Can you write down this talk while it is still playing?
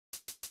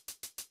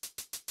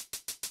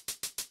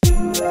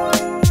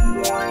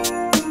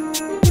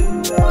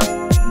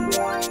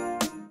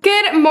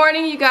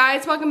morning, you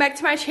guys. Welcome back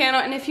to my channel,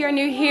 and if you're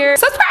new here,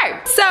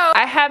 subscribe. So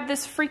I have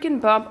this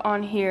freaking bump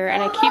on here,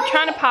 and I keep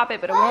trying to pop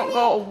it, but it won't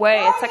go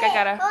away. It's like I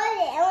gotta...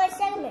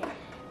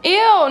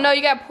 Ew, no,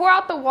 you gotta pour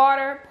out the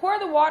water. Pour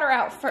the water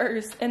out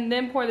first, and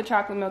then pour the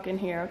chocolate milk in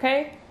here,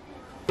 okay?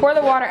 Pour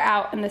the water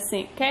out in the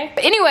sink, okay?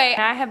 But anyway,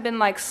 I have been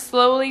like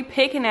slowly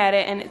picking at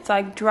it, and it's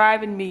like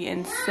driving me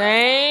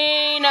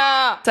insane.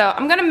 So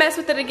I'm gonna mess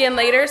with it again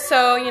later.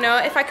 So, you know,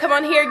 if I come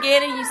on here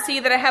again and you see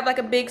that I have like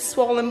a big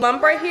swollen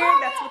bump right here,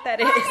 that's what that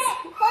is.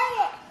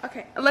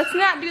 Okay, let's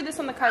not do this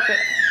on the carpet.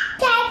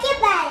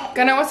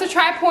 Gunnar wants to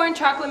try pouring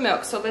chocolate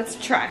milk, so let's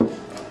try.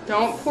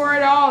 Don't pour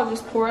it all,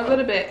 just pour a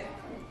little bit.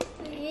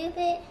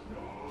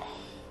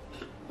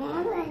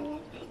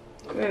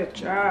 Good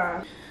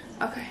job.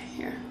 Okay,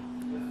 here.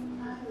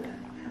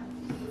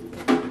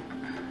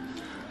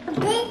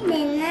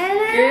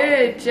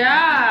 Good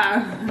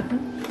job.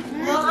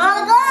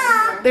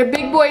 They're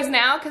big boys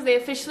now because they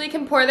officially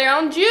can pour their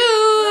own juice.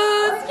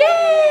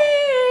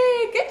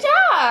 Yay! Good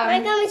job.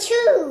 I'm gonna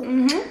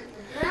chew.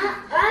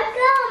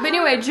 But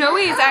anyway,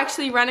 Joey is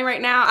actually running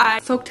right now. I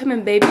soaked him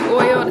in baby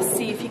oil to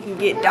see if he can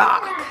get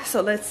dark.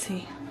 So let's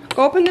see.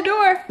 Go open the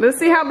door. Let's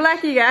see how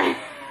black you got.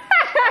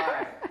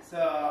 Alright,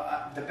 so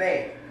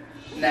debate.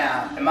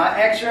 Now, am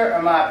I extra or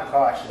am I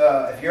precaution?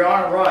 So if you're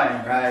on a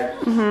run, right,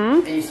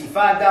 and you see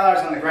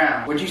 $5 on the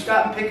ground, would you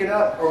stop and pick it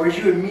up, or would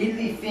you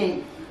immediately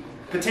think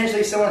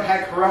potentially someone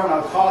had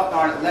corona, coughed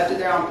on it, left it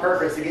there on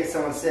purpose to get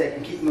someone sick,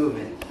 and keep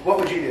moving? What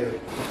would you do?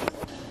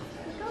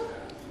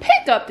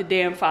 Pick up the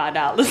damn $5. Pick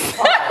up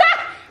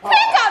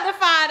the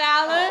 $5.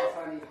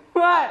 Honey,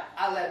 What?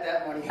 I let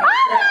that money go.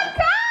 Oh my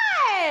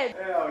God!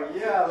 Hell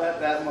yeah, I let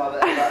that mother.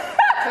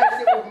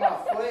 Touched it with my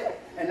foot,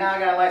 and now I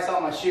gotta lice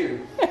on my shoe.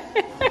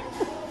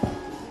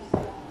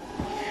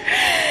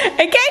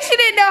 In case you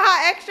didn't know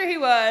how extra he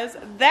was,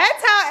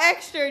 that's how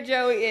extra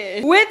Joey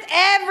is. With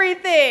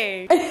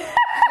everything.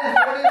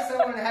 What if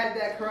someone had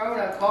that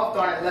corona, coughed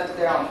on it, and left it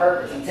there on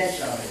purpose,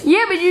 intentionally?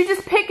 Yeah, but you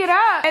just pick it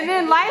up and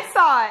then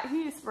Lysol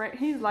it.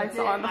 He's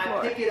Lysol on the floor.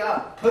 I pick it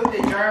up, put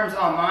the germs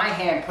on my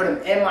hand, put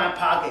them in my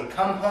pocket,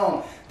 come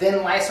home,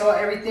 then Lysol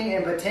everything,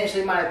 and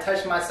potentially might have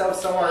touched myself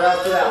somewhere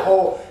else through that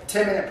whole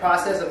 10-minute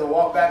process of the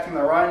walk back from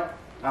the run.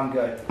 I'm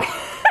good.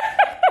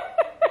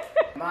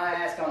 My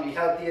ass gonna be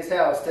healthy as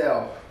hell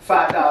still.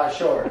 $5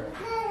 short,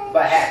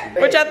 but happy.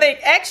 Babe. Which I think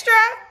extra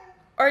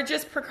or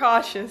just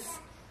precautious?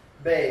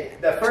 Babe,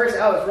 the first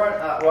I was running,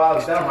 well, I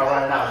was done my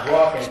run and I was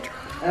walking,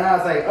 and I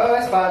was like, oh,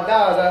 that's $5.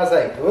 I was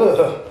like,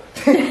 ugh.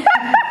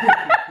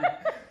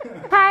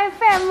 Hi,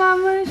 fat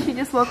mama. She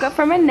just woke up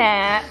from a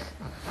nap.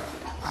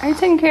 Are you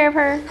taking care of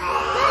her?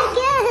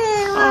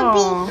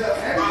 Oh.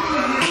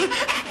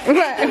 What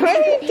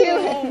are you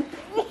doing?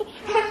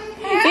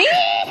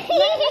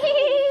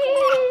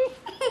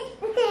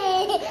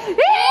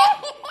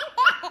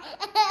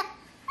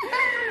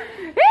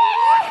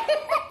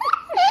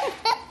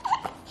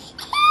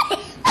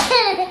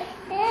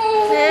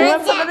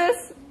 Want some of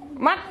this?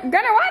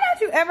 Gunnar, why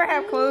don't you ever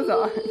have clothes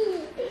on?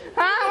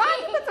 Huh? Why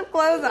don't you put some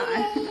clothes on?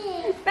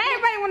 Now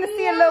everybody want to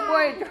see a little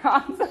boy with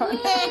drawers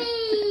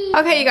on.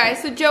 Okay, you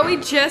guys, so Joey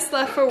just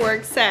left for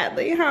work,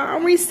 sadly. Huh? Are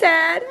we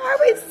sad? Are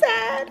we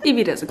sad?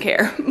 Evie doesn't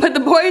care, but the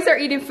boys are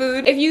eating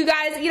food. If you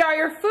guys eat all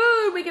your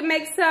food, we can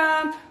make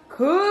some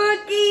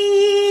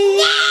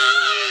cookies.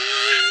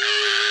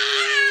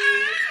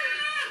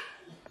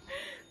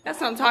 That's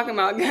what I'm talking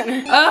about,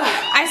 Gunnar.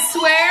 I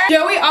swear,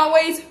 Joey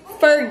always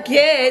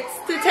forgets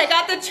to take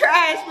out the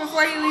trash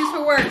before he leaves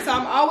for work. So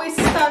I'm always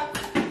stuck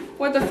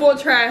with the full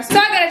trash. So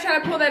I gotta try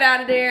to pull that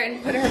out of there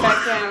and put her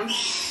back down.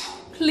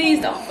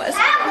 Please don't fuss.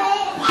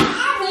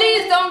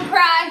 Please don't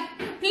cry.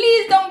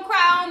 Please don't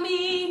cry on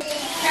me.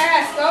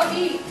 Cass, go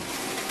eat.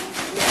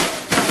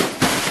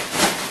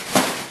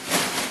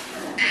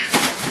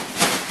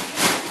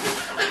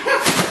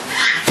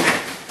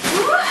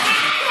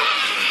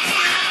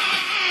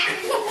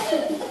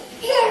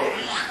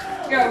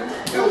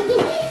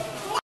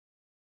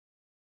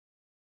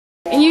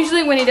 And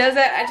usually when he does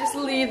that, I just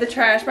leave the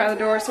trash by the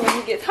door so when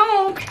he gets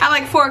home at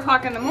like 4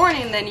 o'clock in the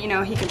morning, then you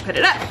know he can put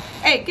it up.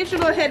 Hey, get your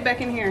little head back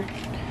in here.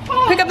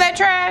 Pick up that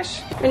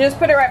trash and just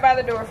put it right by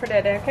the door for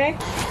Dada, okay?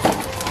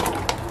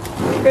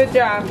 Good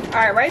job.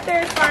 Alright, right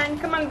there is fine.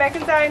 Come on, back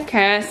inside.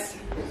 Cass.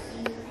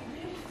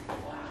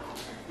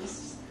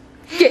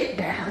 Get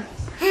down.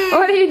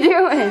 What are you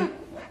doing?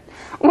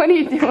 What are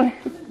you doing?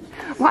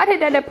 Why did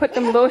Dada put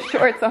them little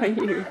shorts on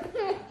you?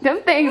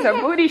 Them things are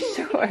booty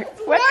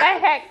shorts. What the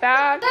heck,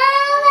 dog?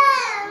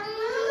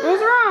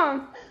 What's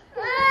wrong?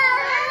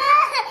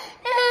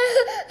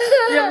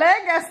 Your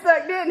leg got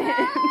stuck, didn't it?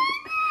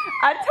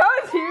 I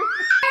told you.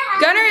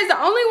 Gunnar is the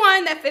only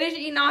one that finished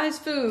eating all his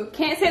food.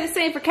 Can't say the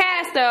same for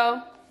Cass,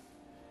 though.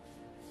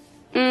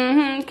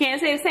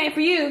 Can't say the same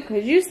for you,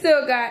 because you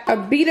still got a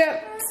beat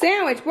up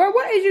sandwich. Boy,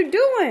 what is you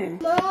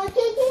doing?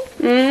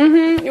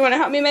 You want to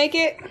help me make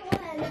it?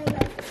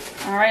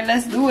 All right,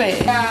 let's do it.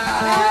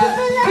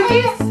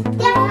 Cookies.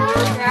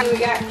 Now we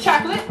got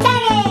chocolate.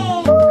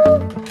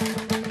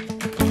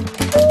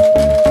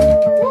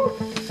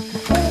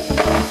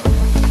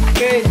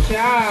 Good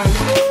job.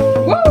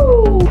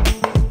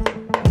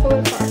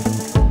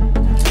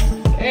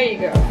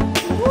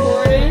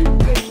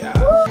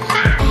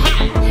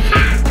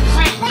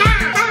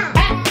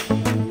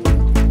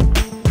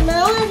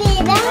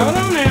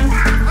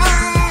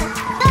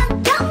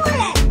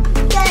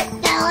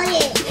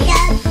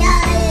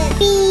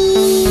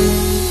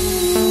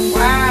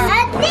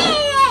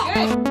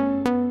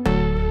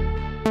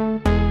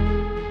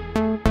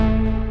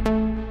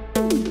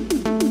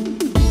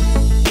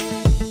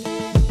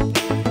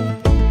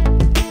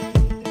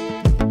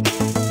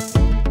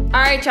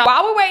 right, y'all.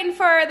 While we're waiting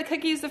for the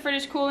cookies to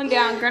finish cooling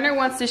down, Gunnar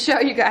wants to show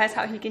you guys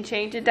how he can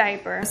change a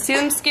diaper. See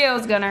them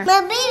skills, Gunnar.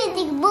 My baby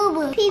think boo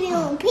boo. Pee pee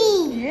on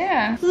pee.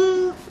 Yeah.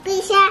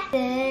 Pee shot.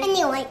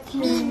 Anyway, pee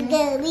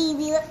go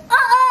pee.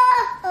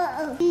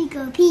 Oh. Pee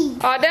go pee.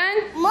 All done?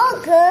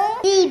 Mocha.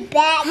 Pee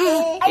back.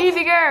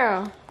 Easy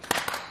girl.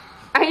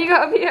 Are you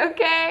gonna be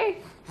okay?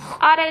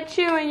 All that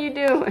chewing you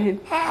doing.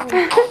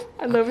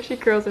 I love when she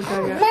curls her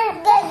tongue up.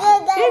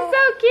 It's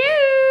so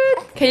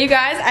cute. Okay, you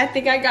guys, I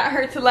think I got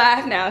her to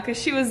laugh now because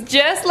she was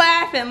just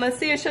laughing. Let's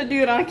see if she'll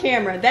do it on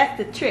camera. That's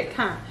the trick,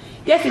 huh?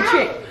 That's the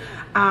trick.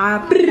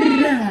 1,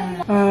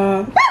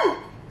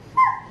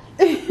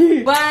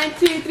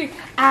 2, 3.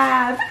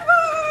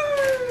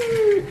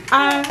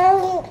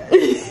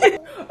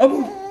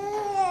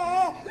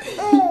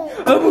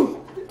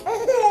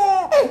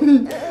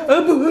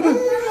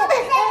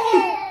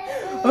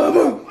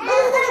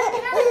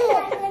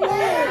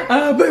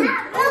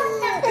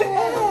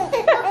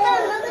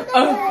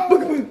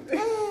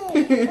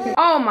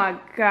 Oh my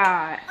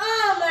God.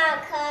 Oh my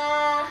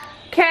God.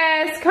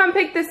 Cass, come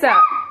pick this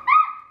up.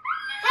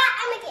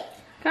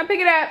 Come pick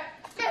it up.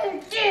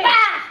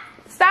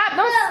 Stop,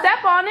 don't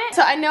step on it.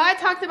 So I know I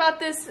talked about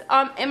this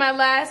in my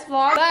last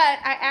vlog, but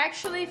I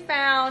actually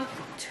found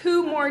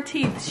 2 more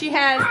teeth. She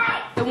has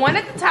the one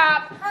at the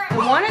top, the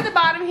one at the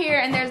bottom here,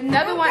 and there's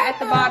another one at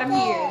the bottom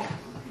here.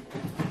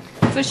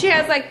 So she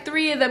has like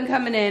 3 of them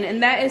coming in,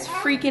 and that is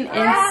freaking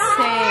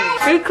insane.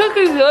 These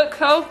cookies look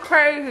so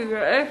crazy,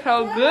 it's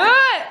so good.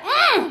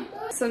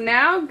 So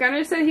now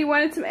Gunnar said he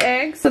wanted some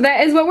eggs. So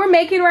that is what we're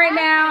making right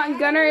now. And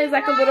Gunnar is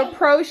like a little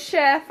pro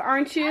chef,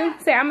 aren't you?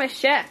 Say, I'm a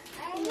chef.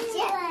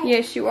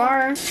 Yes, you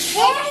are.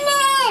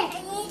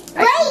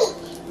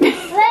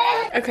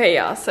 Okay,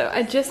 y'all, so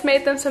I just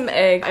made them some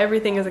eggs.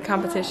 Everything is a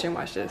competition,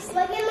 watch this.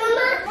 All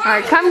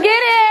right, come get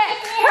it.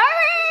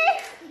 Hurry.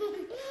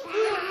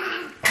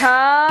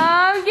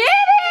 Come get it.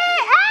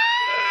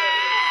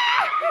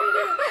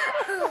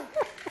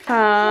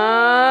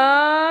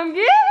 Ah! Come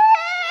get it.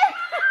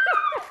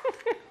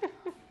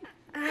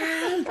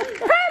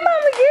 Hi,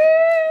 mama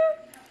girl.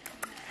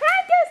 How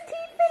those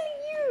teeth feeling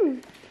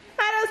you?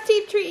 How those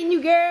teeth treating you,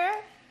 girl?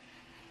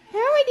 How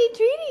are they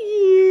treating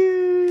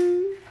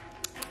you?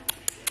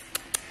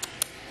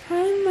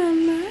 Hi,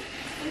 mama.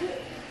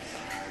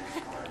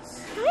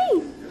 Hi.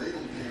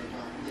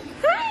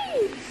 Hi.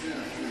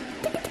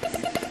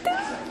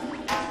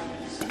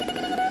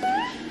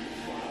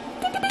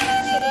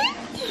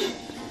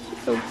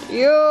 So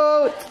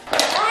cute.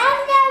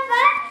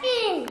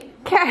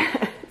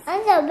 Cass.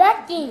 I'm so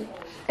lucky.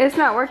 It's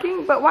not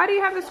working? But why do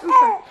you have the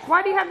screwdriver?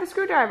 Why do you have the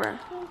screwdriver?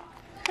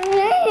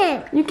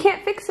 You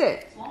can't fix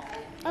it.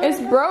 It's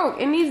broke.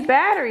 It needs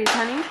batteries,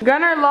 honey.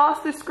 Gunnar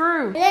lost the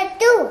screw.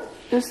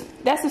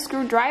 That's the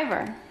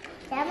screwdriver.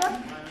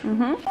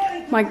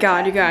 My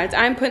God, you guys.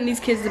 I'm putting these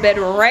kids to bed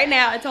right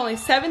now. It's only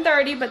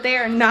 7:30, but they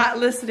are not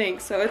listening.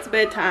 So it's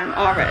bedtime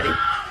already.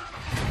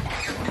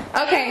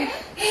 Okay.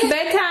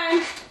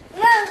 Bedtime.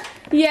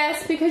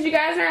 Yes, because you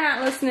guys are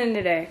not listening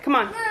today. Come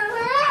on.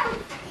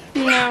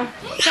 No.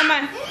 Come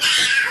on.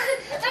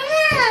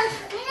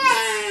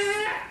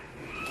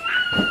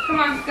 Come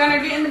on, Gunnar,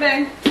 get in the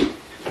bed.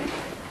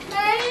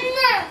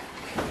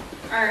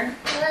 Alright.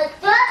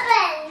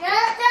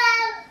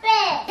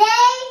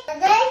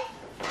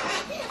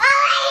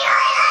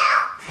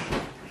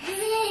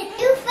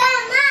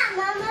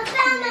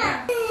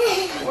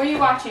 What are you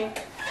watching?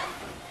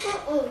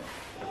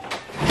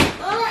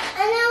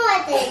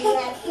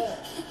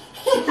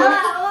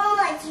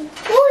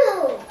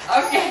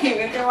 Okay,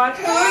 we're gonna watch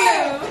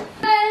Hulu.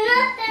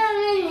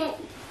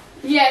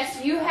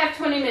 Yes, you have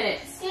 20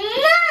 minutes.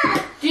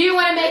 Do you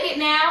want to make it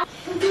now?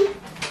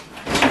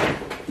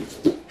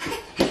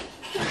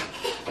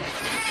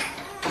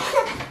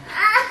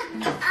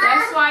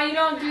 That's why you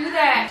don't do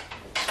that.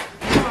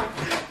 Come on.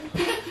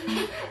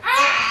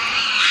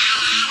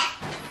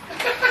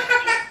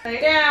 Lay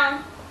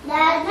down.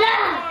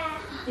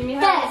 Give me a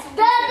hug.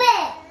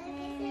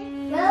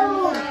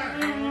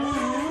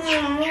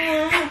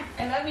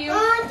 I love you. I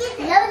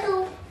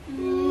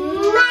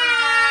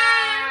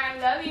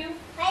love you.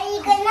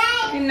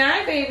 Good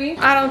night, baby.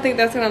 I don't think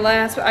that's gonna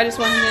last, but I just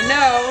want him to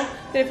know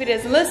that if he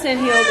doesn't listen,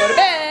 he'll go to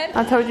bed.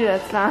 I told you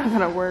that's not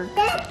gonna work.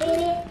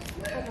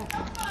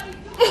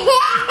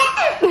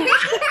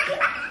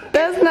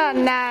 That's not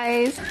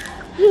nice.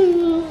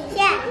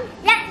 Yeah,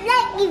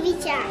 let baby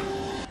shark.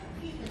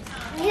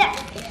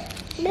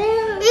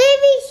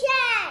 Baby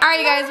shark. Alright,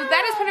 you guys, well,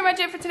 that is pretty much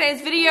it for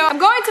today's video. I'm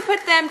going to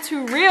put them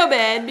to real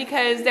bed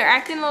because they're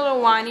acting a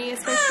little whiny,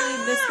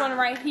 especially this one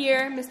right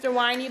here, Mr.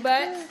 Whiny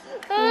Butt.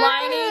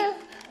 Whiny.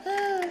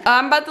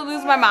 I'm about to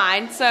lose my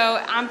mind, so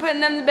I'm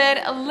putting them to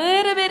bed a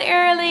little bit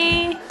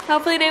early.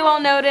 Hopefully they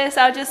won't notice.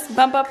 I'll just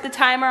bump up the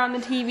timer on the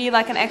TV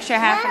like an extra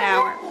half an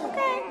hour.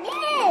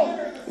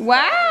 Okay.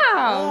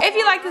 Wow. If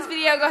you like this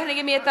video, go ahead and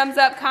give me a thumbs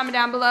up, comment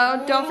down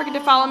below. Don't forget to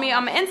follow me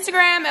on my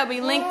Instagram. It'll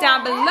be linked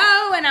down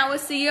below, and I will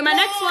see you in my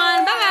next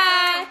one.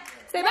 Bye-bye.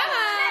 Say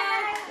bye-bye.